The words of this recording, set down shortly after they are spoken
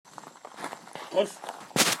Because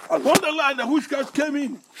along the line, the witchcraft came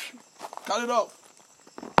in, carried off.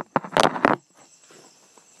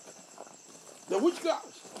 The witchcraft.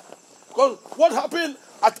 Because what happened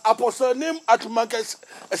at Apostle Nim, at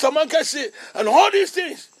Samankasi, and all these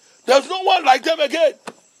things, there's no one like them again.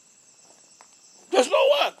 There's no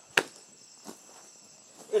one.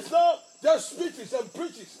 It's not just speeches and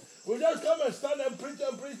preaches. We just come and stand and preach,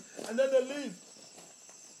 and then they leave.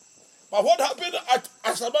 But what happened at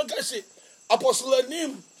Samankasi, Apostle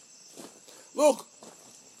Nim? Look,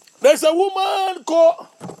 there's a woman called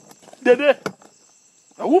Dede.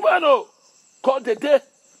 A woman called Dede.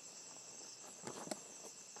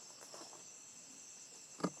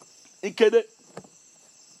 Ikede.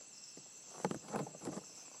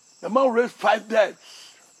 The man raised 5 dead.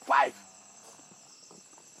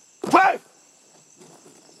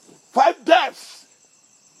 5 deaths.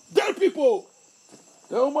 Dead people.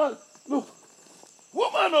 The woman, look.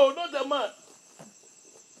 Woman, not the man.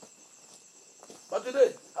 But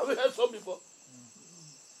today, have you heard some before?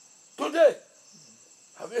 Today,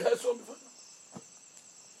 have you heard some before?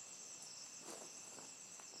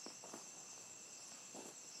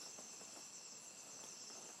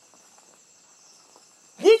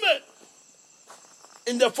 Women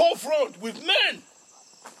in the forefront with men.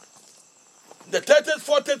 The 30s,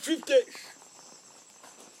 40s, 50s.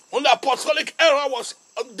 When the apostolic era was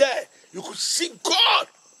up there, you could see God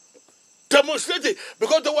demonstrating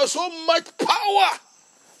because there was so much power.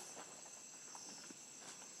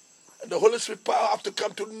 And the Holy Spirit power have to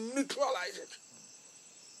come to neutralize it.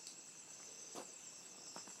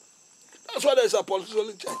 That's why there's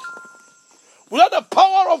apostolic church. Without the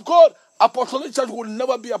power of God, apostolic church will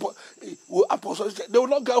never be apostolic church. They will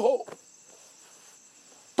not go home.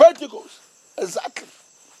 Pentecost, exactly.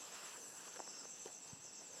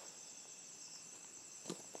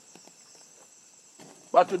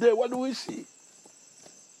 But today, what do we see?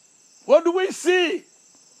 What do we see?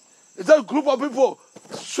 It's a group of people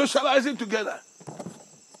socializing together,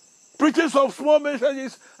 preaching some small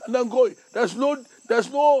messages, and then going. There's no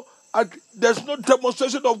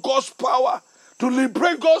demonstration of God's power to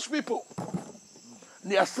liberate God's people.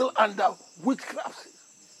 And they are still under witchcraft.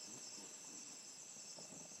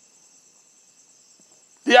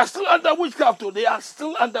 They are still under witchcraft. They are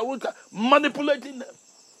still under witchcraft, manipulating them.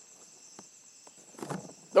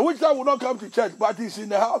 The witchcraft will not come to church, but he's in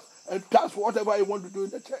the house and does whatever he wants to do in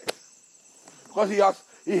the church. Because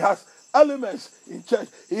he has elements in church.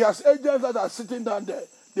 He has agents that are sitting down there.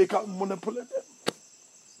 They can manipulate them.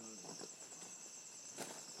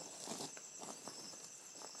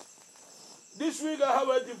 This week I have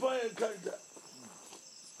a divine encounter.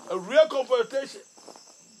 A real confrontation.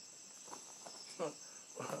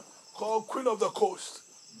 Called Queen of the Coast.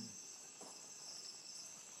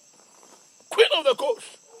 Queen of the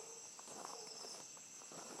Coast.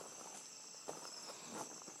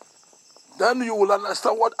 Then you will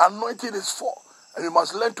understand what anointing is for. And you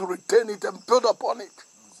must learn to retain it and build upon it.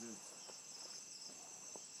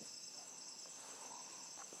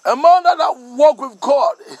 A man that walk with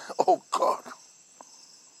God. Oh God.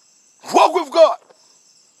 Walk with God.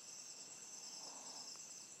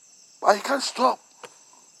 But he can't stop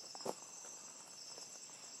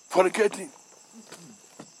fornicating.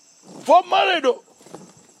 For married though.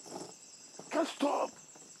 Can't stop.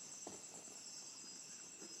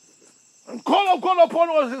 And call of God upon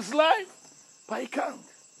was his life, but he can't.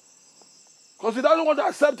 Because he doesn't want to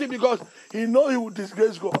accept it because he knows he will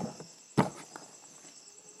disgrace God.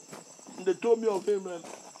 And they told me of him and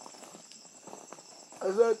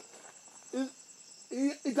I said,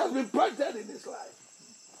 it has been planted in his life.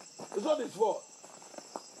 It's not his fault.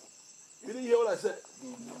 You didn't hear what I said?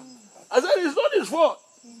 I said, it's not his fault.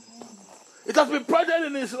 It has been planted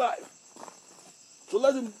in his life. So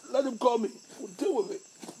let him call me. We'll deal with it.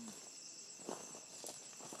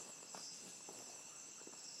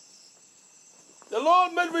 The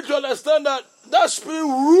Lord made me to understand that spirit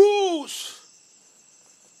rules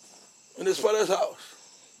in his father's house.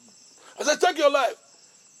 I said, take your life.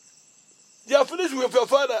 You are finished with your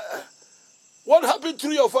father. What happened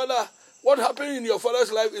through your father, what happened in your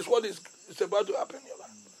father's life is what is about to happen in your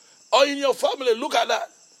life. Or in your family, look at that.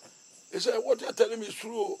 He said, what you're telling me is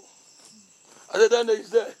true. I said, then it's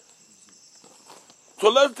there. So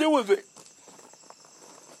let's deal with it.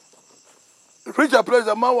 Reach a place,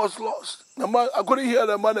 the man was lost. The man, I couldn't hear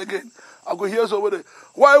the man again. I could hear somebody.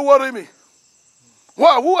 Why worry me?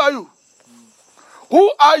 Why? Who are you?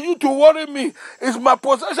 Who are you to worry me? It's my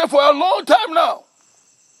possession for a long time now.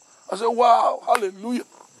 I said, wow, hallelujah.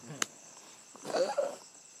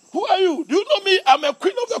 Who are you? Do you know me? I'm a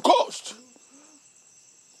queen of the coast.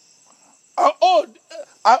 I owe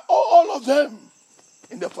all all of them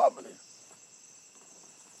in the family.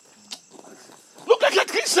 Look like a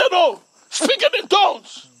Christian, oh, speaking in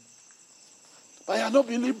tongues. But you are not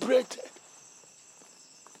being liberated.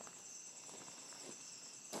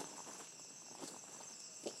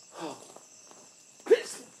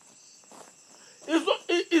 Christian.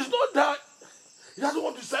 It's not that he doesn't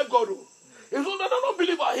want to serve God. Oh. It's not that I don't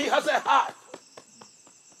believe he has a heart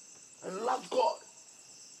and loves God.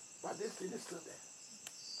 But this thing is still there.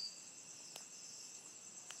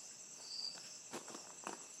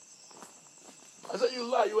 I said, you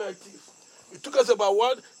lie, you are a thief. It took us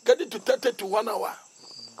about getting to 30 to 1 hour.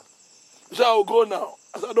 He said, I'll go now.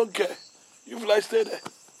 I said, I don't care. You fly, stay there.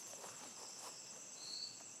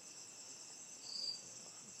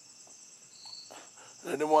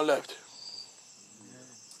 And then one left.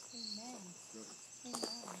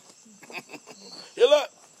 He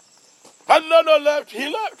left. And no left, he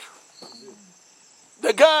left.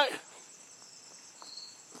 The guy,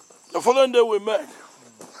 the following day we met,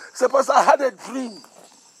 said, Pastor, I had a dream.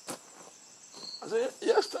 I said,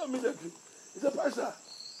 yes, tell me the dream. He said, Pastor,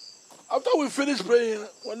 after we finished praying,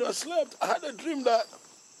 when I slept, I had a dream that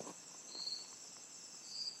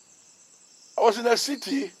I was in a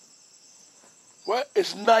city where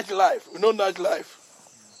it's nightlife. We know nightlife.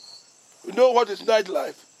 We know what is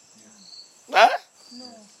nightlife. Yeah. Huh?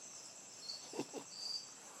 No.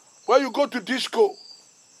 Where you go to disco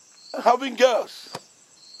and having girls.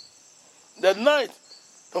 That night,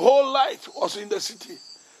 the whole light was in the city.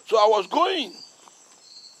 So I was going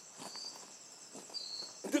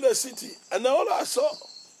into the city, and all I saw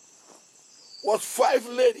was 5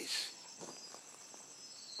 ladies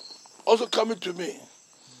also coming to me.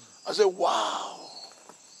 I said, wow.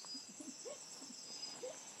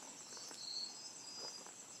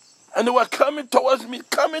 And they were coming towards me.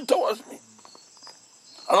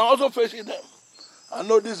 And I also facing them. I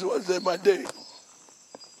know this was my day.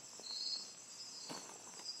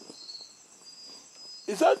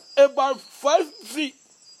 He said about 5 feet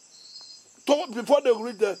before they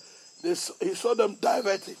reached he saw them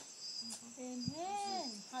diverting.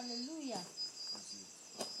 Amen. Hallelujah.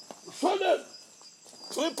 He saw them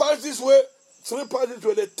 3 parts this way, 3 parts this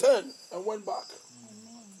way. They turned and went back.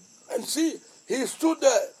 Amen. And see, he stood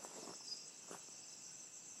there.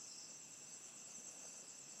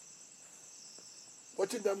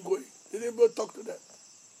 Watching them going. He didn't even talk to them.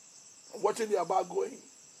 Watching their back going.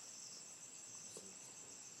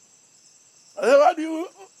 I said, how do you?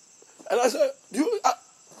 And I said,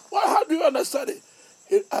 how do you understand it?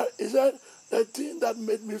 He said, the thing that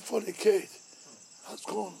made me fornicate has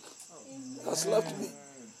gone. Has left me.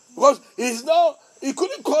 Because he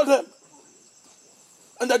couldn't call them.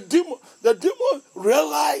 And the demon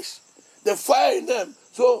realized the fire in them.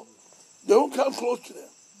 So they won't come close to them.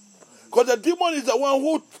 Because the demon is the one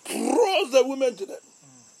who throws the women to them.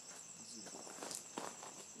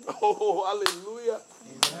 Oh, hallelujah.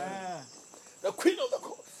 Amen. The queen of the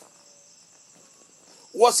court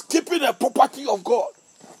was keeping the property of God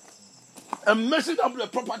and messing up the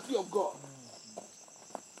property of God.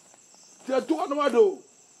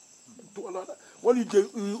 When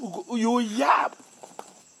you yap.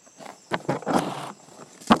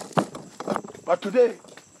 But today,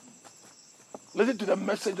 listen to the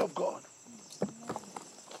message of God.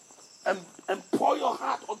 And pour your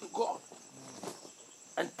heart onto God.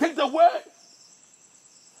 And take the word.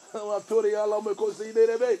 To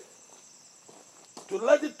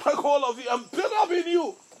let it take hold of you and build up in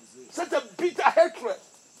you such a bitter hatred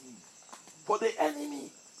for the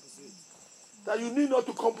enemy that you need not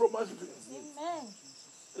to compromise with him. Amen.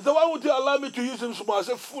 He said, why would you allow me to use him small? I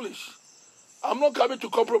said, foolish. I'm not coming to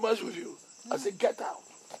compromise with you. I said, get out.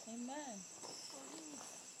 Amen.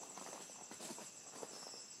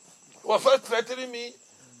 You were first threatening me,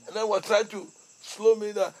 and then were trying to slow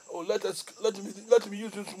me down. Oh, let me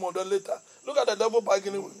use him small, then later. Look at the devil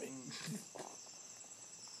bargaining with me.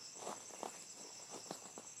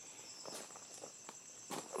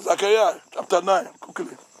 Zechariah chapter 9,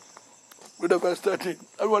 quickly. Read the verse 13.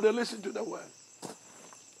 Everybody listen to the word.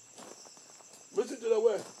 Listen to the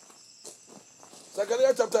word.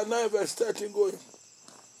 Zechariah chapter 9, verse 13 going.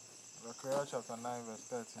 Zechariah chapter 9,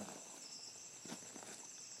 verse 13.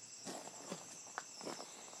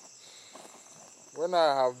 When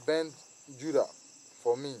I have bent Judah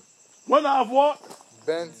for me. When I have what?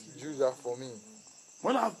 Bent Judah for me.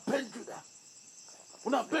 When I have bent Judah.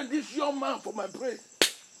 When I have bent this young man for my praise.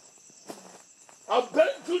 I've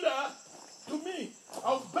bent Judah to me.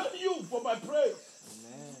 I've bent you for my praise.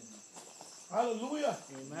 Amen. Hallelujah.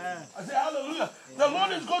 Amen. I say hallelujah. Amen. The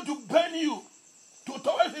Lord is going to bend you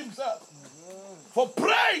towards himself. Amen. For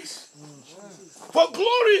praise. Amen. For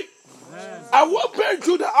glory. Amen. I won't burn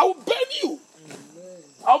Judah. I will burn you.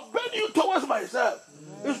 I'll burn you towards myself.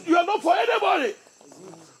 You are not for anybody.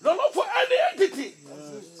 You're not for any entity.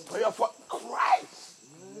 But you are for Christ.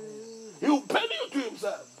 He will burn you to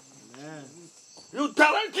himself. He will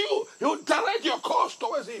direct you. He will direct your course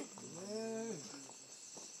towards him.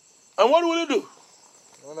 And what will he do?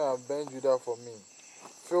 When I have burned Judah for me,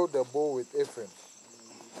 fill the bowl with Ephraim.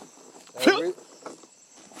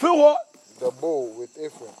 Fill what? The bowl with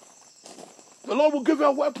Ephraim. The Lord will give you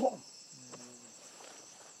a weapon.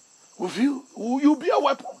 With you, you'll be a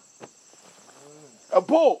weapon. A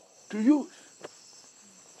bowl to use.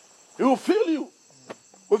 He will fill you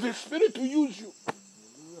with his spirit to use you.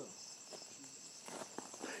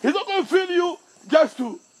 He's not going to fill you just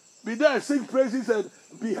to be there and sing praises and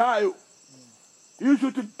be high. He used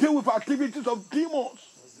you to deal with activities of demons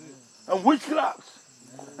and witchcrafts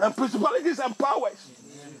and principalities and powers.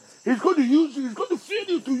 He's going to use you. He's going to fill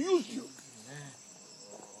you to use you.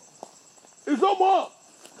 It's no more.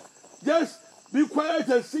 Just be quiet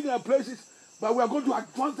and sing our praises, but we are going to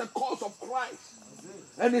advance the cause of Christ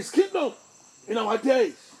and his kingdom in our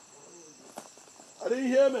days. I didn't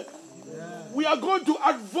hear me. We are going to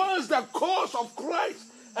advance the cause of Christ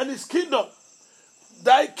and his kingdom.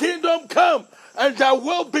 Thy kingdom come and thy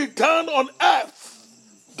will be done on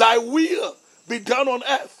earth. Thy will be done on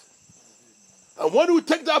earth. And when we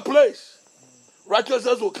take that place,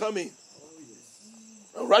 righteousness will come in.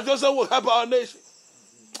 And righteousness will help our nation.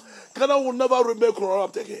 Ghana will never remain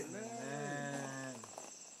corrupt again.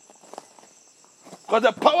 Because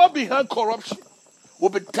the power behind corruption will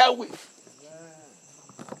be dealt with.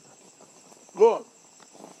 Go on.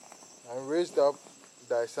 And raised up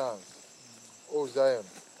thy sons, O Zion,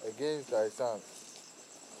 against thy sons,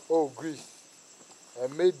 O Greece,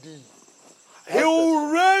 and made thee. He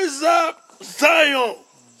will raise up Zion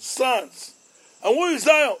sons. And who is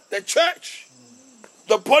Zion? The church.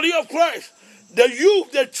 The body of Christ. The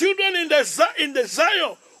youth, the children in the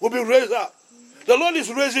Zion will be raised up. The Lord is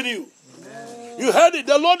raising you. You heard it.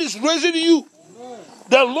 The Lord is raising you.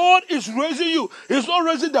 The Lord is raising you. He's not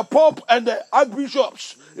raising the Pope and the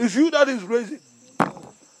archbishops. It's you that is raising.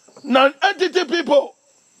 Non-entity people.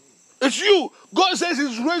 It's you. God says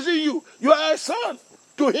he's raising you. You are a son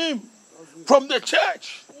to him from the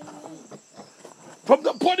church. From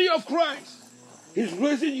the body of Christ. He's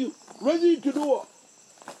raising you. Raising you to do what?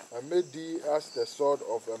 And made thee as the sword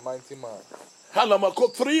of a mighty man.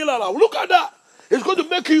 Look at that. He's going to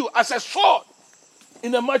make you as a sword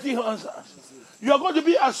in the mighty hands. You are going to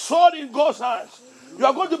be a sword in God's hands. You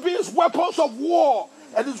are going to be his weapons of war.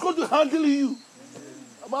 And he's going to handle you.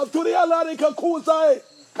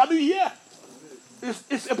 Can you hear?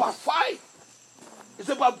 It's about fight. It's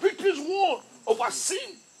about victories won over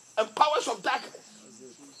sin and powers of darkness.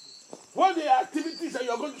 When there are activities and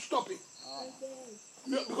you are going to stop it.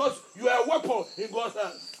 Because you are a weapon in God's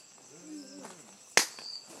hands.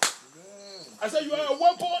 I said you are a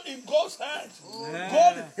weapon in God's hands.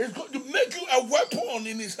 God is going to make you a weapon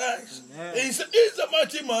in his hands. He's a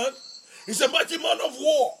mighty man. He's a mighty man of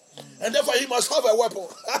war. And therefore he must have a weapon.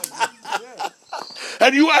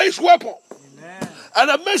 And you are his weapon. At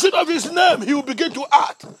the mention of his name, he will begin to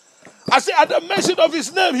act. I say at the mention of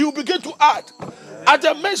his name, he will begin to act. At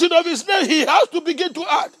the mention of his name, he has to begin to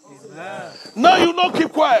act. Now you not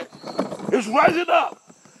keep quiet. He's rising up.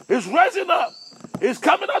 He's rising up. He's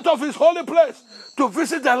coming out of his holy place to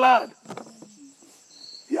visit the land.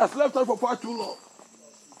 He has left us for far too long.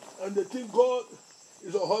 And they think God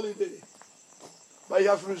is on holiday. But he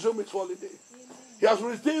has resumed his holiday. He has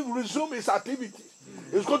resumed his activities.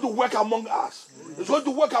 He's going to work among us. He's going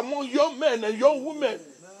to work among young men and young women.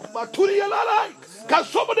 Can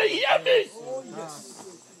somebody hear me?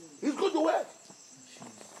 He's going to work.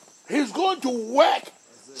 He's going to work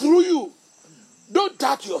through you. Don't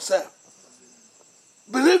doubt yourself.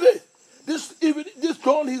 Believe it. This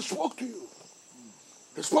dawn he spoke to you.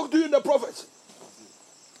 He spoke to you in the prophets.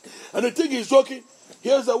 And the thing he's talking,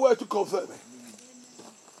 here's the word to confirm it.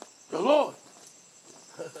 The Lord.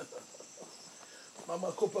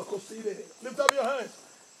 Lift up your hands.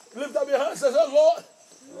 Lift up your hands and say, Lord,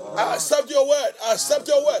 I accept your word. I accept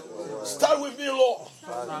your word. Start with me, Lord.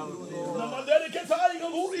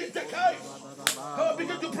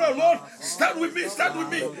 Begin to pray, Lord. Start with me. Start with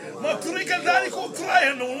me.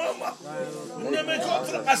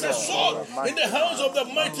 As a sword in the hands of the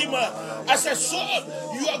mighty man. As a sword,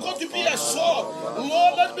 you are going to be a sword.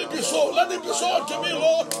 Lord, let me be so. Let it be so to me,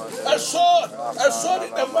 Lord. A sword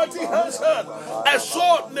in the mighty hands. A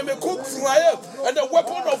sword, and the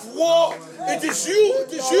weapon of war. It is you.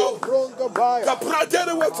 It is you. The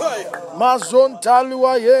Mazon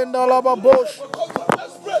Talua Yenda Lababosh.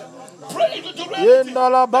 Let's pray. Pray Yenda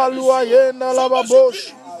la balua, yenda la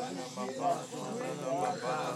babosh.